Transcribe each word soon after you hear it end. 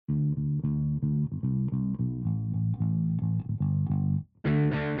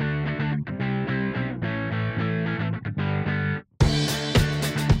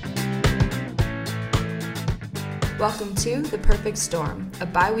Welcome to The Perfect Storm, a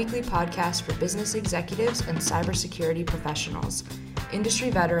bi-weekly podcast for business executives and cybersecurity professionals. Industry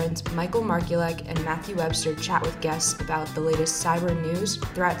veterans Michael Markulek and Matthew Webster chat with guests about the latest cyber news,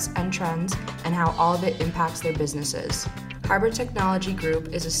 threats, and trends, and how all of it impacts their businesses. Harbor Technology Group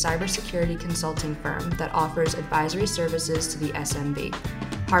is a cybersecurity consulting firm that offers advisory services to the SMB.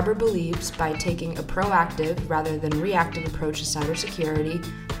 Harbor believes by taking a proactive rather than reactive approach to cybersecurity,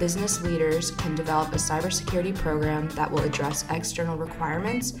 business leaders can develop a cybersecurity program that will address external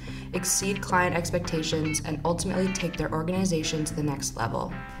requirements, exceed client expectations, and ultimately take their organization to the next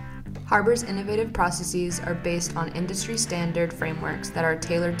level. Harbor's innovative processes are based on industry standard frameworks that are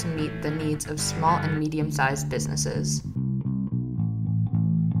tailored to meet the needs of small and medium-sized businesses.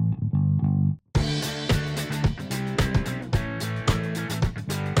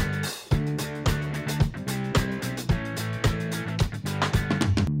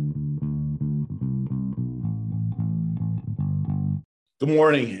 Good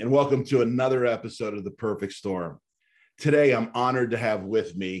morning and welcome to another episode of The Perfect Storm. Today, I'm honored to have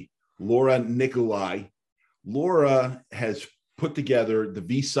with me Loredana Niculae. Laura has put together the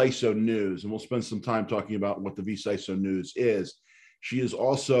vCISO News, and we'll spend some time talking about what the vCISO News is. She is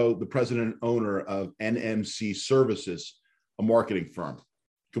also the president and owner of NNC Services, a marketing firm.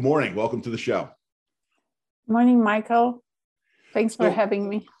 Good morning. Welcome to the show. Morning, Michael. Thanks for having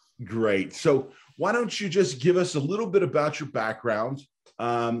me. Great. So why don't you just give us a little bit about your background?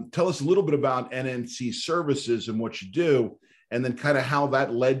 Tell us a little bit about NNC Services and what you do, and then kind of how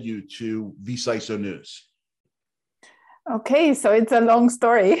that led you to vCISO News. Okay, so it's a long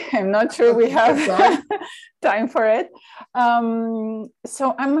story. I'm not sure we have time for it.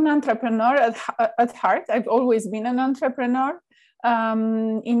 So I'm an entrepreneur at heart. I've always been an entrepreneur.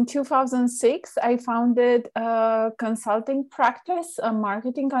 In 2006, I founded a consulting practice, a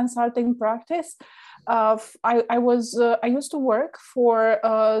marketing consulting practice. I used to work for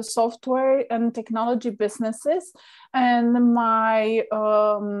software and technology businesses, and my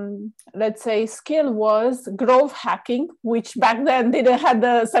let's say skill was growth hacking, which back then didn't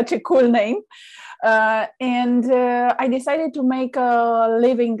have such a cool name. And I decided to make a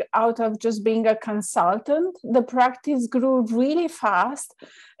living out of just being a consultant. The practice grew really fast,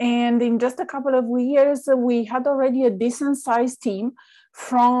 and in just a couple of years, we had already a decent sized team.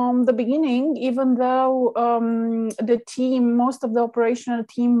 From the beginning, even though the team, most of the operational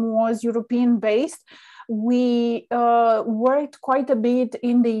team was European based, we worked quite a bit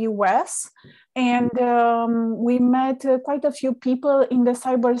in the US, and we met quite a few people in the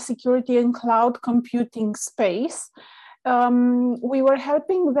cybersecurity and cloud computing space. We were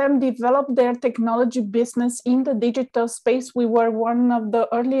helping them develop their technology business in the digital space. We were one of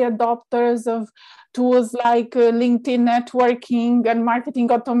the early adopters of tools like LinkedIn networking and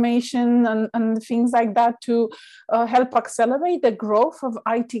marketing automation and things like that to help accelerate the growth of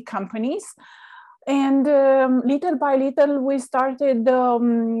IT companies. And little by little, we started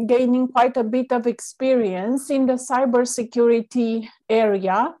gaining quite a bit of experience in the cybersecurity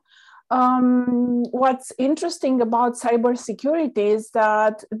area. What's interesting about cybersecurity is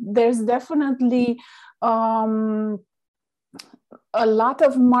that there's definitely a lot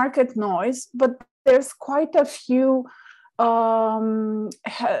of market noise, but there's quite a few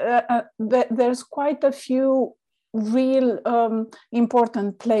real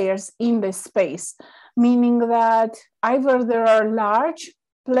important players in this space, meaning that either there are large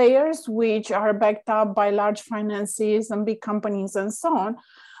players which are backed up by large finances and big companies and so on,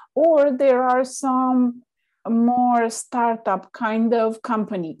 or there are some more startup kind of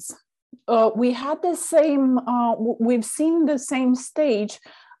companies. We had the same, we've seen the same stage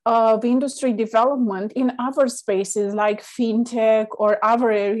of industry development in other spaces like fintech or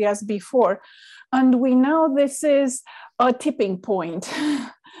other areas before. And we know this is a tipping point.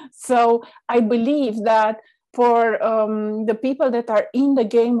 So I believe that for the people that are in the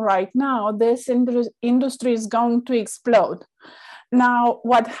game right now, this industry is going to explode. Now,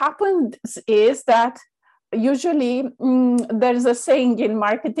 what happens is that usually there's a saying in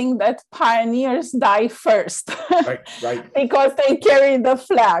marketing that pioneers die first, right. Because they carry the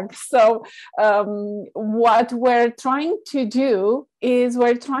flag. So what we're trying to do is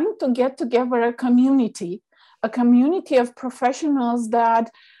we're trying to get together a community of professionals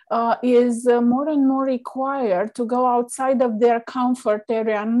that is more and more required to go outside of their comfort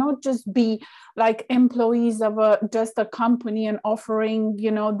area and not just be like employees of just a company and offering,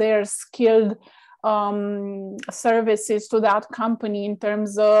 their skilled services to that company in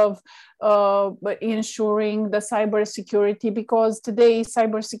terms of ensuring the cybersecurity, because today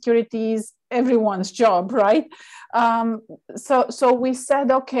cybersecurity is everyone's job, right? So we said,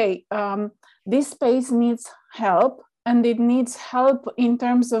 okay, this space needs help, and it needs help in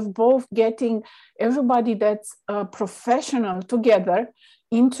terms of both getting everybody that's professional together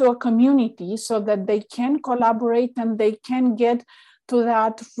into a community so that they can collaborate and they can get to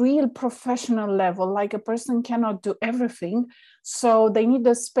that real professional level. Like, a person cannot do everything. So they need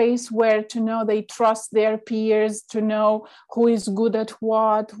a space where to know they trust their peers, to know who is good at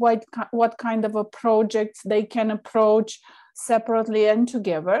what kind of a project they can approach separately and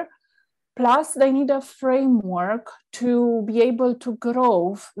together. Plus, they need a framework to be able to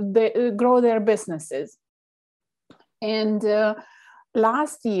grow their businesses. And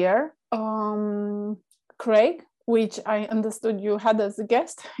last year, Craig, which I understood you had as a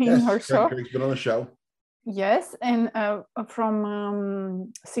guest in your show. Craig's been on the show. Yes, and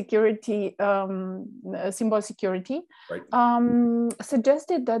from security, Symbol Security, right.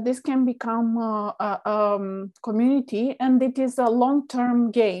 Suggested that this can become a community, and it is a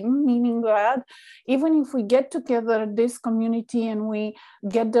long-term game, meaning that even if we get together this community and we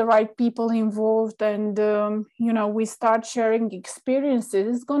get the right people involved and we start sharing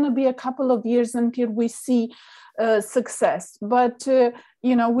experiences, it's going to be a couple of years until we see success. But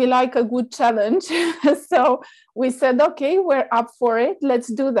we like a good challenge. So we said, okay, we're up for it.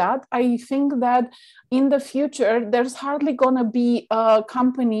 Let's do that. I think that in the future, there's hardly going to be a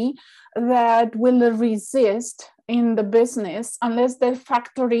company that will resist in the business unless they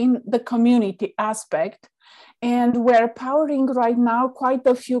factor in the community aspect. And we're powering right now quite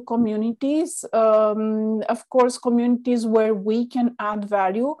a few communities, of course, communities where we can add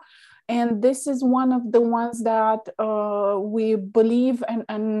value. And this is one of the ones that we believe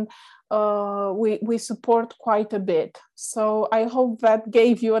and we support quite a bit. So I hope that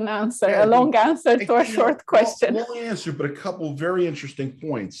gave you an answer, a long answer to a short question. Long answer, but a couple very interesting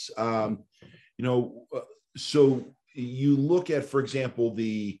points. So you look at, for example,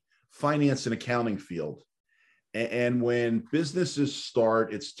 the finance and accounting field. And when businesses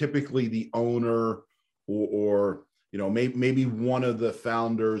start, it's typically the owner or maybe one of the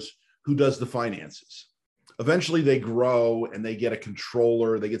founders who does the finances. Eventually they grow and they get a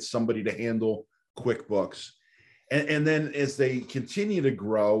controller, they get somebody to handle QuickBooks. And then as they continue to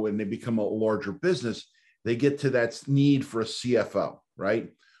grow and they become a larger business, they get to that need for a CFO,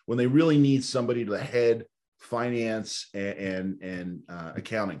 right? When they really need somebody to head finance and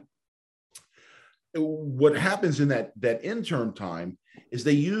accounting. What happens in that interim time is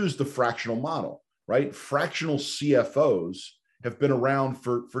they use the fractional model, right? Fractional CFOs have been around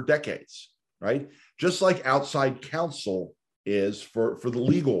for decades, right? Just like outside counsel is for the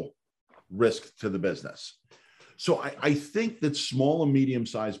legal risk to the business. So I think that small and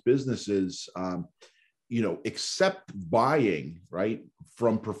medium-sized businesses, accept buying, right,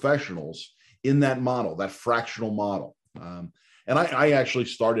 from professionals in that model, that fractional model. And I actually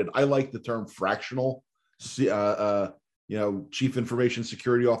I like the term fractional, chief information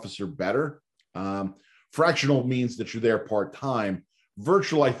security officer better. Fractional means that you're there part-time.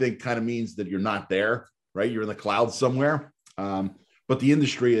 Virtual, I think, kind of means that you're not there, right? You're in the cloud somewhere. But the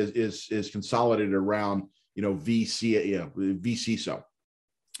industry is consolidated around, VCSO.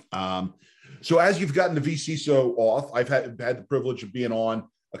 So as you've gotten the VCSO off, I've had the privilege of being on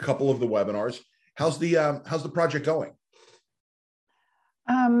a couple of the webinars. How's the project going?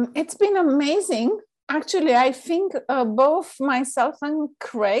 It's been amazing. Actually, I think both myself and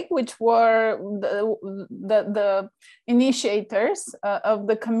Craig, which were the initiators of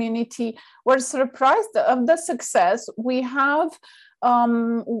the community, were surprised of the success. We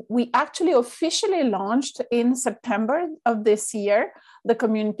actually officially launched in September of this year, the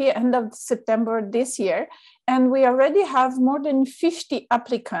community, end of September this year. And we already have more than 50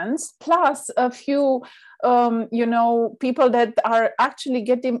 applicants, plus a few people that are actually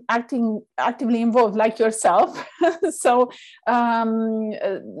actively involved, like yourself. So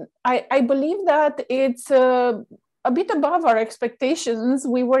I believe that it's a bit above our expectations.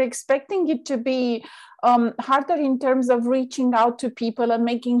 We were expecting it to be harder in terms of reaching out to people and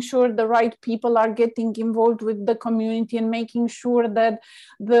making sure the right people are getting involved with the community and making sure that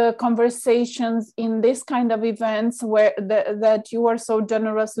the conversations in this kind of events that you were so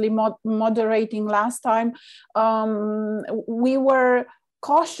generously moderating last time, we were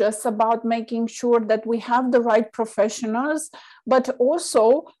cautious about making sure that we have the right professionals, but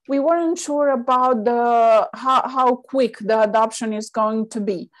also we weren't sure about how quick the adoption is going to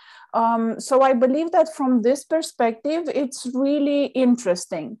be. So I believe that from this perspective, it's really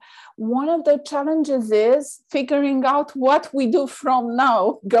interesting. One of the challenges is figuring out what we do from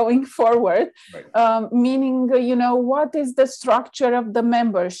now going forward, right. Meaning, what is the structure of the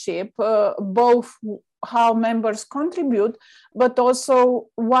membership, both how members contribute, but also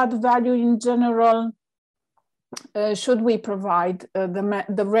what value in general should we provide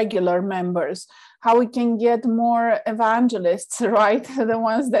the regular members, how we can get more evangelists, right? The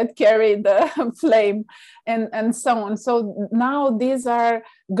ones that carry the flame and so on. So now these are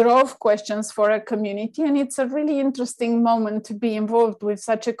growth questions for a community, and it's a really interesting moment to be involved with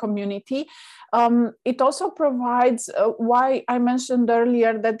such a community. It also provides why I mentioned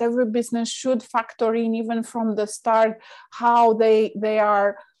earlier that every business should factor in, even from the start, how they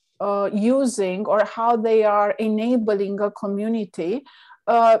are using or how they are enabling a community,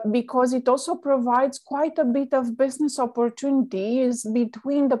 because it also provides quite a bit of business opportunities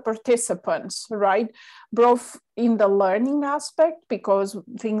between the participants, right? Both in the learning aspect, because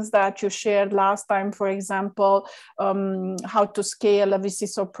things that you shared last time, for example, how to scale a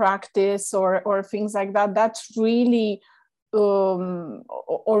VCSO practice or things like that, that's really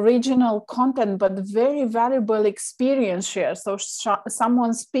original content, but very valuable experience share. So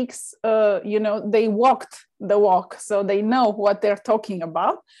someone speaks, they walked the walk, so they know what they're talking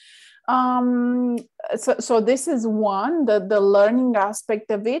about. So this is one, the learning aspect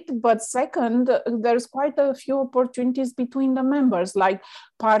of it. But second, there's quite a few opportunities between the members, like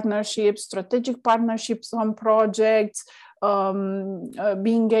partnerships, strategic partnerships on projects,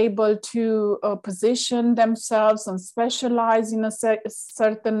 being able to position themselves and specialize in a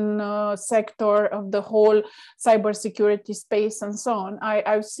certain sector of the whole cybersecurity space and so on.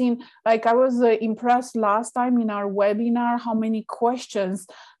 I've seen, like, I was impressed last time in our webinar how many questions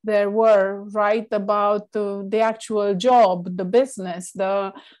there were, right, about the actual job, the business,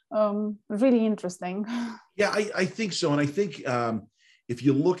 really interesting. Yeah, I think so. And I think if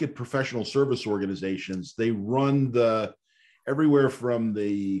you look at professional service organizations, they run everywhere from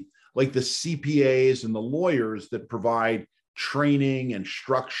the CPAs and the lawyers that provide training and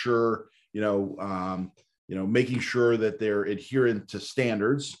structure, making sure that they're adherent to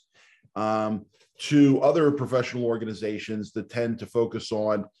standards, to other professional organizations that tend to focus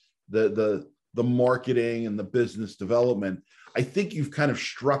on the marketing and the business development. I think you've kind of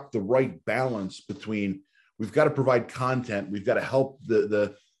struck the right balance between, we've got to provide content, we've got to help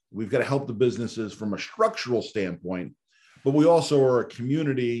the businesses from a structural standpoint, but we also are a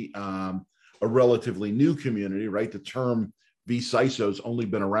community, a relatively new community, right? The term vCISO's only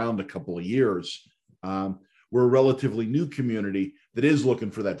been around a couple of years. We're a relatively new community that is looking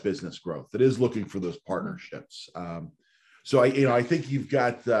for that business growth, that is looking for those partnerships. So I think you've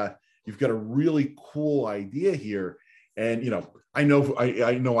got a really cool idea here, and I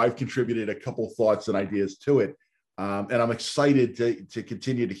know I've contributed a couple thoughts and ideas to it, and I'm excited to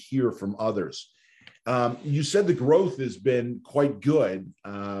continue to hear from others. You said the growth has been quite good,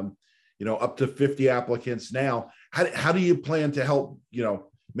 up to 50 applicants now. How do you plan to help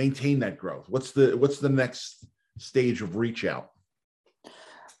maintain that growth? What's the next stage of reach out?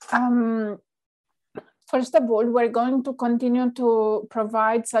 First of all, we're going to continue to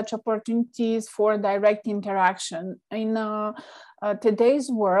provide such opportunities for direct interaction. In today's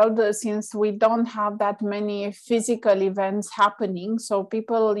world, since we don't have that many physical events happening, so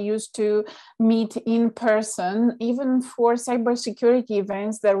people used to meet in person. Even for cybersecurity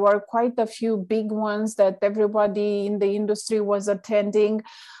events, there were quite a few big ones that everybody in the industry was attending.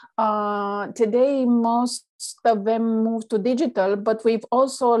 Today, most of them moved to digital, but we've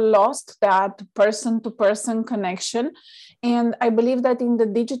also lost that person-to-person connection. And I believe that in the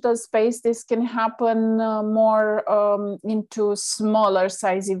digital space, this can happen more into smaller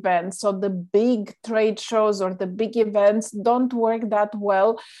size events. So the big trade shows or the big events don't work that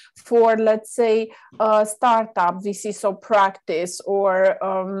well for, let's say, a startup VCSO practice or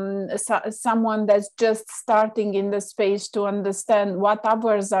someone that's just starting in the space to understand what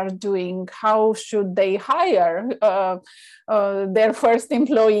others are doing, how should they hire their first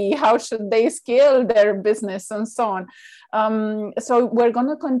employee, how should they scale their business, and so on. So we're going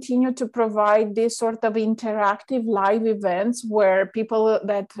to continue to provide this sort of interactive live events where people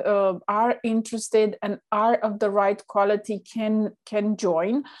that are interested and are of the right quality can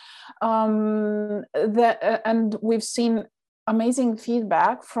join. And we've seen amazing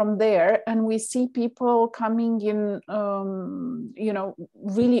feedback from there, and we see people coming in,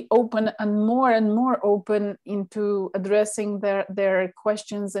 really open and more open into addressing their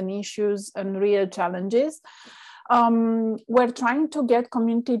questions and issues and real challenges. We're trying to get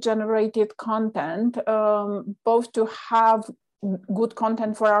community-generated content, both to have good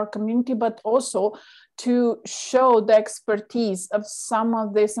content for our community, but also to show the expertise of some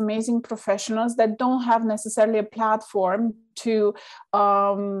of these amazing professionals that don't have necessarily a platform to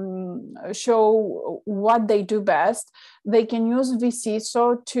show what they do best. They can use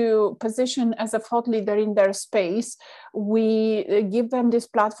VCISO to position as a thought leader in their space. We give them this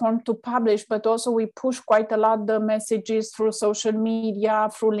platform to publish, but also we push quite a lot the messages through social media,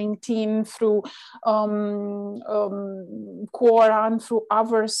 through LinkedIn, through Quora, through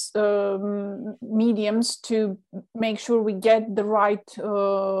other mediums to make sure we get the right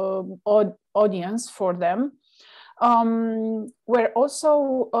audience for them. We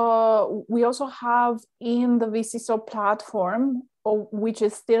also have in the VCISO platform, which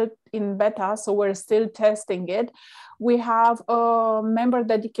is still in beta, so we're still testing it. We have a member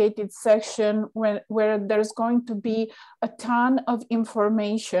dedicated section where there's going to be a ton of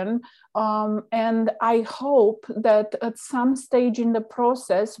information. And I hope that at some stage in the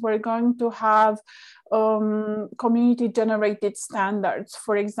process, we're going to have community generated standards.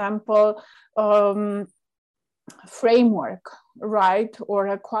 For example, framework, right, or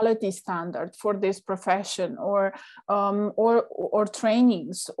a quality standard for this profession, or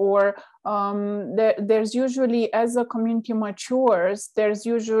trainings, or there's usually, as a community matures, there's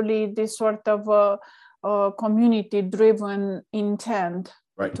usually this sort of a community-driven intent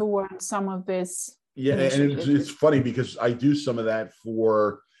towards some of this. Yeah, and it's funny because I do some of that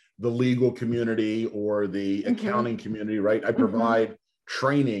for the legal community or the accounting community, right? I provide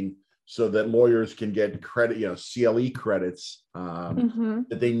training so that lawyers can get credit, CLE credits that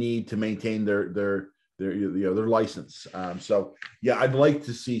they need to maintain their license. So yeah, I'd like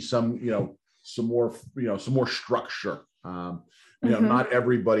to see some more structure. Not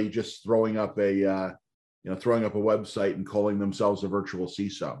everybody just throwing up a website and calling themselves a virtual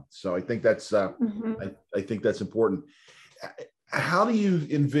CISO. So I think that's I think that's important. How do you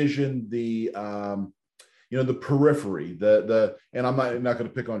envision the the periphery, and I'm not going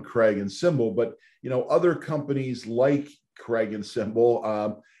to pick on Craig and Symbol, but other companies like Craig and Symbol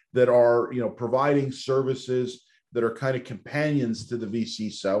that are providing services that are kind of companions to the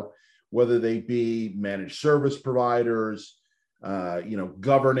VCISO, whether they be managed service providers,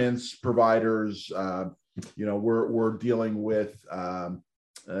 governance providers. We're dealing with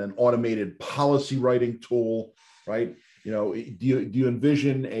an automated policy writing tool, right? Do you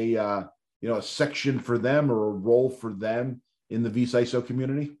envision a section for them or a role for them in the VCISO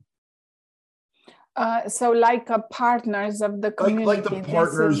community? So like partners of the community. Like the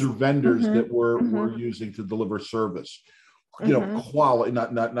partners or vendors that we're using to deliver service. Quality,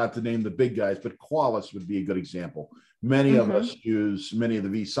 not to name the big guys, but Qualys would be a good example. Many of us many of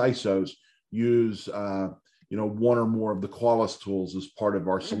the VCISOs use, one or more of the Qualys tools as part of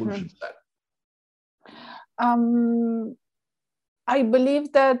our solution set. I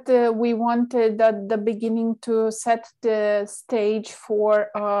believe that we wanted at the beginning to set the stage for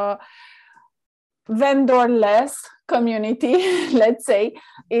vendor-less community, let's say,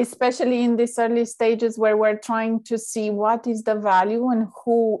 especially in these early stages where we're trying to see what is the value and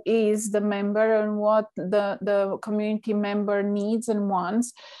who is the member and what the community member needs and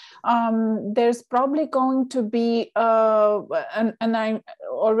wants. There's probably going to be, we're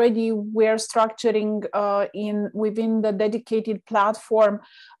structuring within the dedicated platform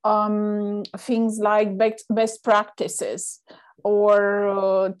things like best practices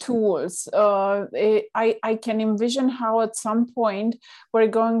or tools. I can envision how at some point we're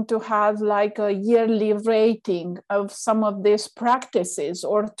going to have like a yearly rating of some of these practices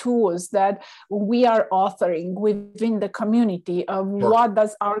or tools that we are authoring within the community of what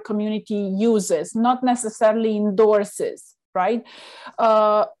does our community uses, not necessarily endorses. Right?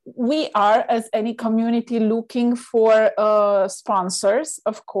 We are, as any community, looking for sponsors,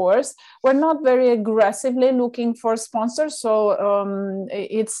 of course. We're not very aggressively looking for sponsors, so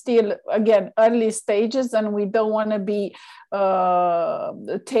it's still, again, early stages, and we don't want to be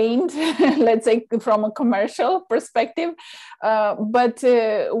tamed, let's say, from a commercial perspective. But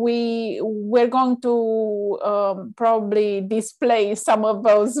we're going to probably display some of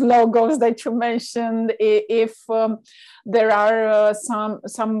those logos that you mentioned if there are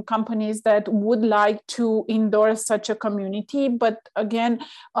some companies that would like to endorse such a community. But again,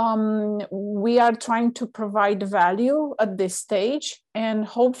 we are trying to provide value at this stage, and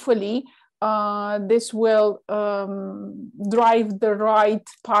hopefully this will drive the right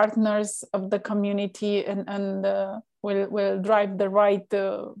partners of the community and will drive the right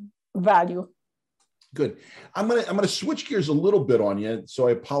value. Good. I'm gonna switch gears a little bit on you, so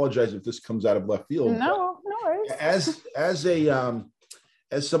I apologize if this comes out of left field. No worries.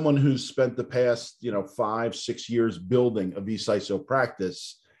 As someone who's spent the past 5-6 years building a VCISO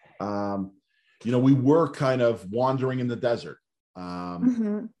practice, we were kind of wandering in the desert.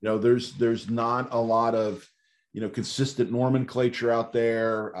 There's not a lot of, consistent nomenclature out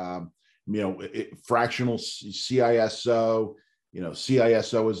there. Fractional CISO,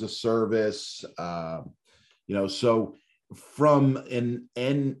 CISO as a service, so from an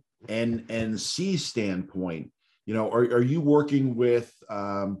NNC standpoint, are you working with,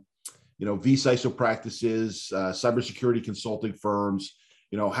 vCISO practices, cybersecurity consulting firms?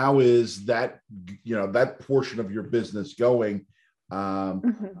 How is that, that portion of your business going?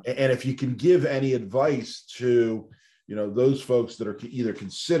 And if you can give any advice to, those folks that are either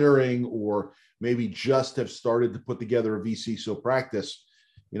considering or maybe just have started to put together a vCISO practice,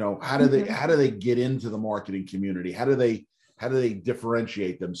 how do they get into the marketing community? How do they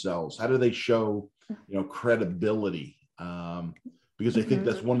differentiate themselves? How do they show, credibility? Because I think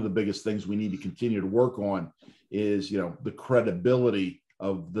that's one of the biggest things we need to continue to work on is, the credibility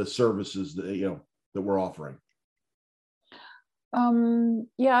of the services that, that we're offering.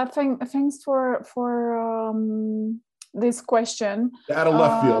 Thanks for this question. Out of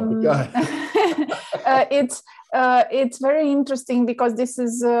left field, but go ahead. It's very interesting because this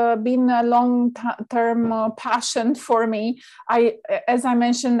has been a long-term passion for me. As I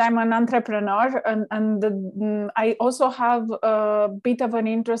mentioned, I'm an entrepreneur, and I also have a bit of an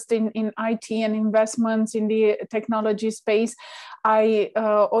interest in IT and investments in the technology space. I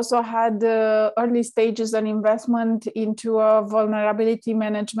also had early stages an investment into a vulnerability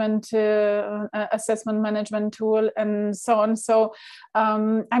management assessment management tool and so on. So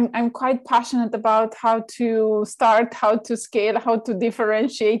I'm quite passionate about how to start, how to scale, how to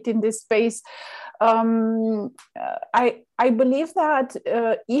differentiate in this space. I believe that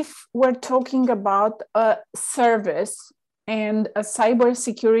if we're talking about a service and a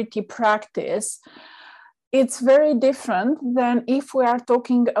cybersecurity practice, it's very different than if we are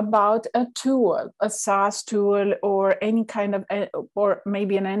talking about a tool, a SaaS tool, or any kind of, or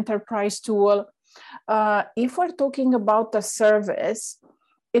maybe an enterprise tool. If we're talking about a service,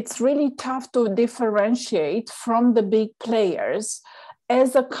 it's really tough to differentiate from the big players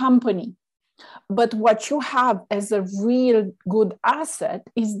as a company. But what you have as a real good asset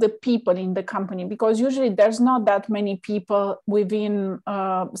is the people in the company, because usually there's not that many people within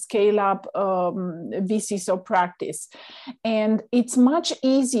scale-up vCISO practice. And it's much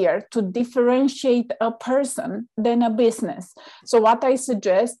easier to differentiate a person than a business. So what I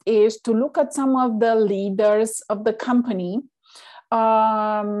suggest is to look at some of the leaders of the company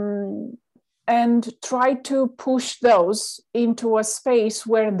and try to push those into a space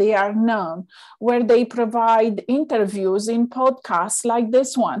where they are known, where they provide interviews in podcasts like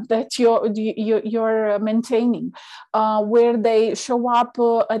this one that you're maintaining, where they show up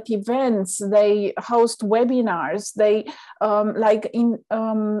at events, they host webinars, they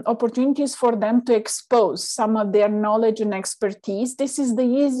opportunities for them to expose some of their knowledge and expertise. This is the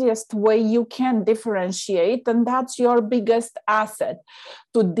easiest way you can differentiate, and that's your biggest asset.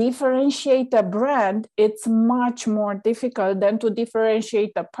 To differentiate a brand, it's much more difficult than to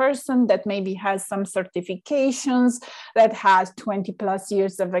differentiate a person that maybe has some certifications, that has 20 plus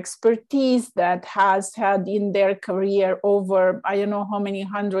years of expertise, that has had in their career over, I don't know how many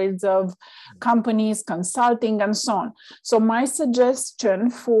hundreds of companies, consulting and so on. So my suggestion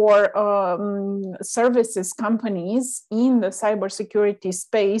for services companies in the cybersecurity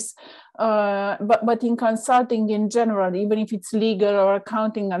space, but in consulting in general, even if it's legal or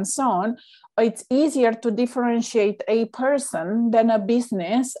accounting and so on, it's easier to differentiate a person than a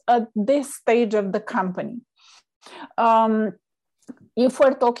business at this stage of the company. If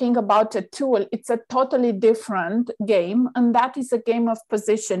we're talking about a tool, it's a totally different game, and that is a game of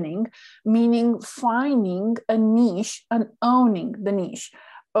positioning, meaning finding a niche and owning the niche.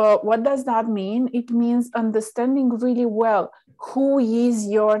 What does that mean? It means understanding really well who is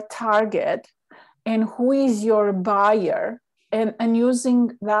your target and who is your buyer, and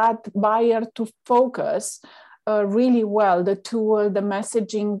using that buyer to focus really well the tool, the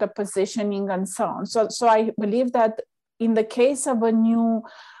messaging, the positioning, and so on. So I believe that in the case of a new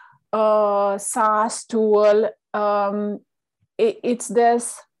SaaS tool, it's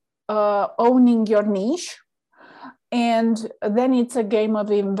this owning your niche. And then it's a game of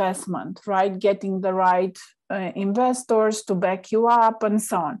investment, right? Getting the right investors to back you up and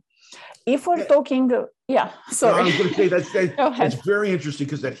so on. If we're talking, sorry. No, I was going to say that's very interesting,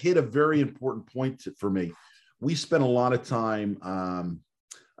 because that hit a very important point for me. We spent a lot of time,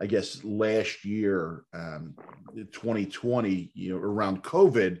 I guess, last year, 2020, around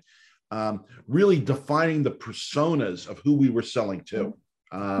COVID, really defining the personas of who we were selling to.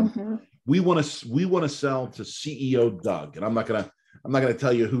 We want to sell to CEO Doug, and I'm not going I'm not going to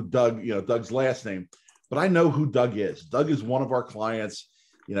tell you who Doug's last name, but I know who Doug is. Doug is one of our clients.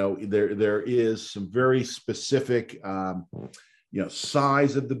 There is some very specific,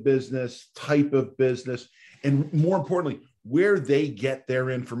 size of the business, type of business, and more importantly, where they get their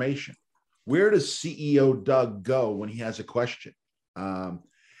information. Where does CEO Doug go when he has a question?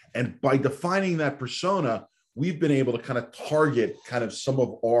 And by defining that persona, we've been able to kind of target kind of some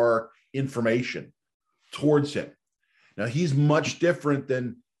of our information towards him. Now, he's much different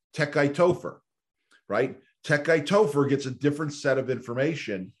than Tech Guy Topher, right? Tech Guy Topher gets a different set of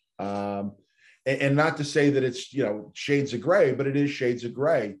information. And not to say that it's, shades of gray, but it is shades of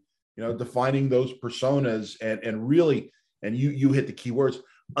gray, defining those personas and really, and you hit the key words,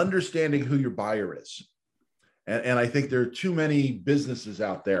 understanding who your buyer is. And I think there are too many businesses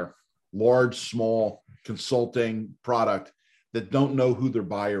out there, large, small, consulting, product, that don't know who their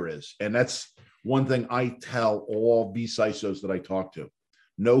buyer is. And that's one thing I tell all VCISOs that I talk to: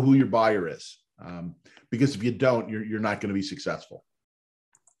 know who your buyer is. Because if you don't, you're not going to be successful.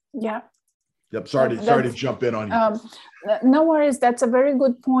 Yeah. Yep. Sorry to jump in on you. No worries. That's a very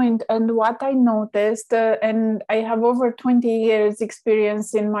good point. And what I noticed, and I have over 20 years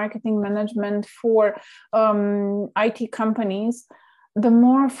experience in marketing management for IT companies, the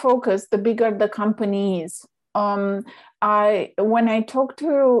more focused, the bigger the company is. When I talk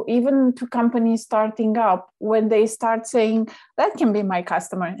to companies starting up, when they start saying that can be my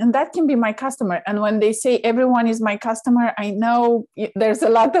customer and that can be my customer, and when they say everyone is my customer, I know there's a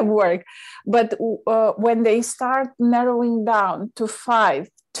lot of work. But when they start narrowing down to 5,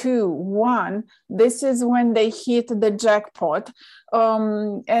 2, 1, this is when they hit the jackpot.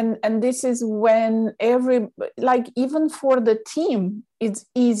 And this is when even for the team, it's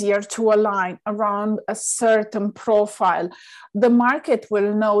easier to align around a certain profile. The market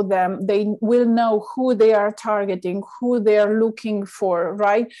will know them. They will know who they are targeting, who they are looking for,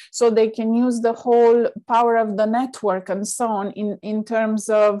 right? So they can use the whole power of the network and so on in terms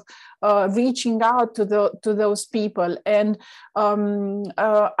of reaching out to those people. And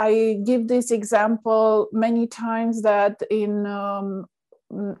I give this example many times that in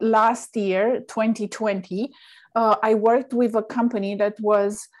last year, 2020, I worked with a company that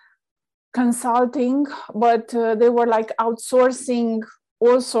was consulting, but they were like outsourcing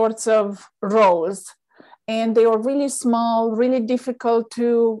all sorts of roles. And they were really small, really difficult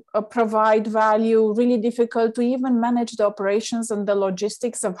to provide value, really difficult to even manage the operations and the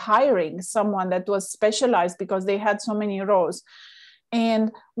logistics of hiring someone that was specialized because they had so many roles.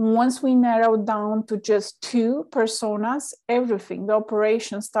 And once we narrowed down to just 2 personas, everything, the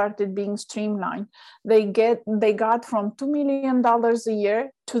operation started being streamlined. They got from $2 million a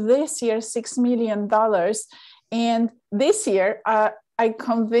year to this year, $6 million. And this year, I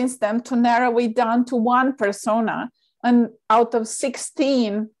convinced them to narrow it down to 1 persona. And out of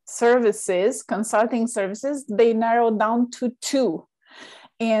 16 services, consulting services, they narrowed down to 2.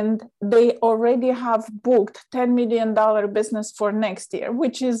 And they already have booked $10 million business for next year,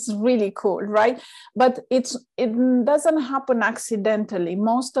 which is really cool, right? But it doesn't happen accidentally.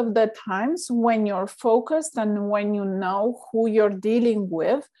 Most of the times when you're focused and when you know who you're dealing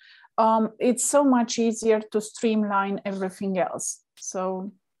with, it's so much easier to streamline everything else.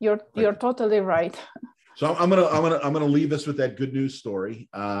 So you're totally right. So I'm gonna leave us with that good news story.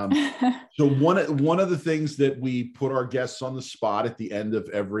 So one of the things that we put our guests on the spot at the end of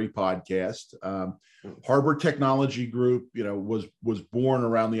every podcast, Harbor Technology Group, was born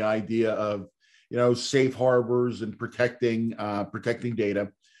around the idea of safe harbors and protecting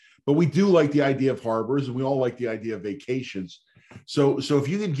data. But we do like the idea of harbors, and we all like the idea of vacations. So if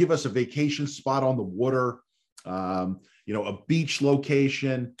you could give us a vacation spot on the water, a beach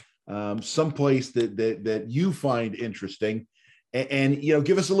location, someplace that you find interesting, and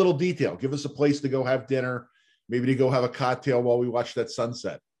give us a little detail. Give us a place to go have dinner, maybe to go have a cocktail while we watch that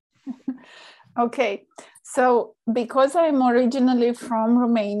sunset. Okay, so because I'm originally from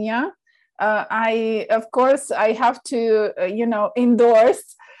Romania, I have to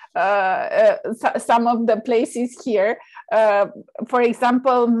endorse some of the places here. For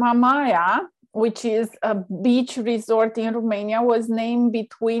example, Mamaia, which is a beach resort in Romania, was named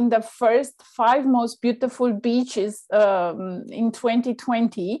between the first 5 most beautiful beaches in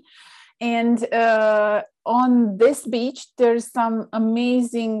 2020. And on this beach, there's some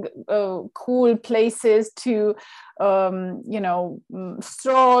amazing, cool places to,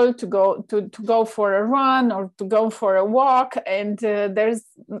 stroll, to go for a run or to go for a walk. And there's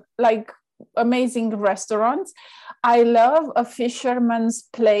like amazing restaurants. I love a fisherman's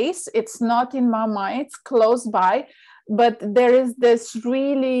place. It's not in Mamaia, it's close by, but there is this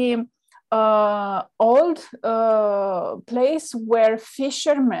really old place where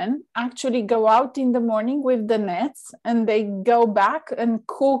fishermen actually go out in the morning with the nets and they go back and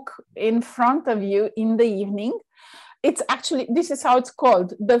cook in front of you in the evening. It's actually, this is how it's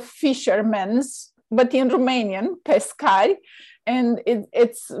called, the fishermen's, but in Romanian, pescari, and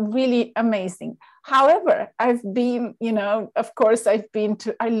it's really amazing. However, I've been, of course, I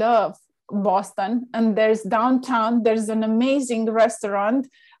love Boston, and there's downtown, there's an amazing restaurant.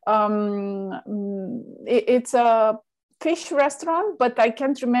 It's a fish restaurant, but I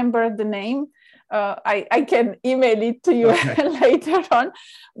can't remember the name. I can email it to you later on,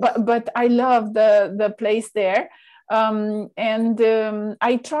 but I love the place there.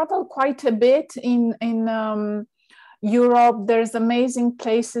 I travel quite a bit in Europe. There's amazing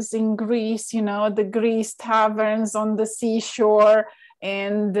places in Greece, the Greece taverns on the seashore.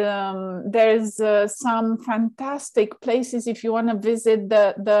 And there's some fantastic places if you want to visit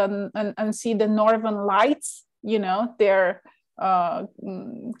and see the Northern Lights. They're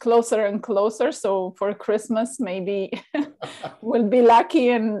closer and closer. So for Christmas, maybe we'll be lucky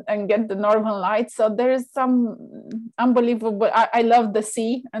and get the Northern Lights. So there's some unbelievable. I love the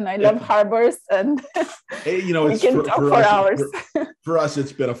sea and I love harbors, and we can talk for hours. For us,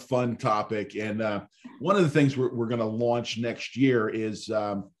 it's been a fun topic, and one of the things we're going to launch next year is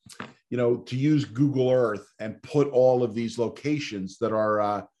to use Google Earth and put all of these locations that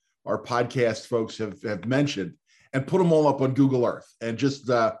our podcast folks have mentioned, and put them all up on Google Earth and just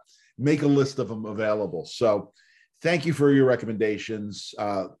make a list of them available. So thank you for your recommendations.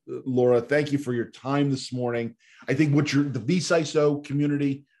 Laura, thank you for your time this morning. I think the vCISO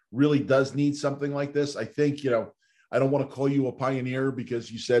community really does need something like this. I think, I don't want to call you a pioneer because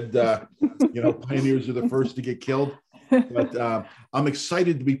you said, pioneers are the first to get killed. But I'm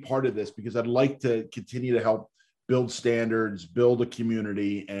excited to be part of this because I'd like to continue to help build standards, build a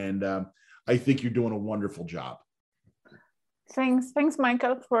community. And I think you're doing a wonderful job. Thanks,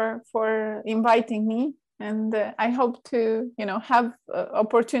 Michael, for inviting me, and I hope to have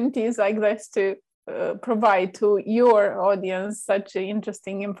opportunities like this to provide to your audience such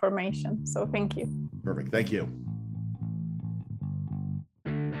interesting information. So thank you. Perfect. Thank you.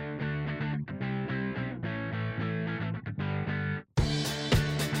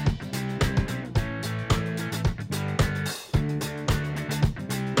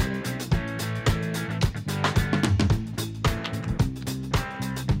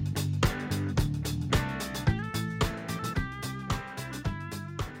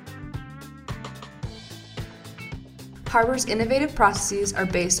 Harbor's innovative processes are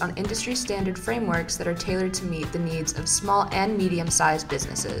based on industry standard frameworks that are tailored to meet the needs of small and medium-sized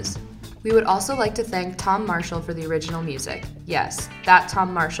businesses. We would also like to thank Tom Marshall for the original music. Yes, that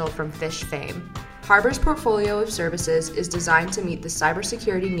Tom Marshall from Fish fame. Harbor's portfolio of services is designed to meet the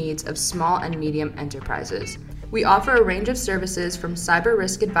cybersecurity needs of small and medium enterprises. We offer a range of services from cyber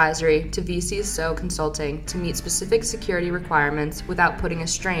risk advisory to vCISO consulting to meet specific security requirements without putting a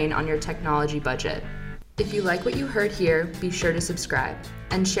strain on your technology budget. If you like what you heard here, be sure to subscribe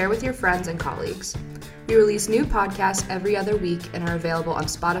and share with your friends and colleagues. We release new podcasts every other week and are available on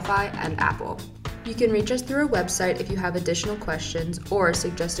Spotify and Apple. You can reach us through our website if you have additional questions or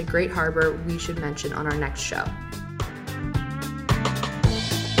suggest a great harbor we should mention on our next show.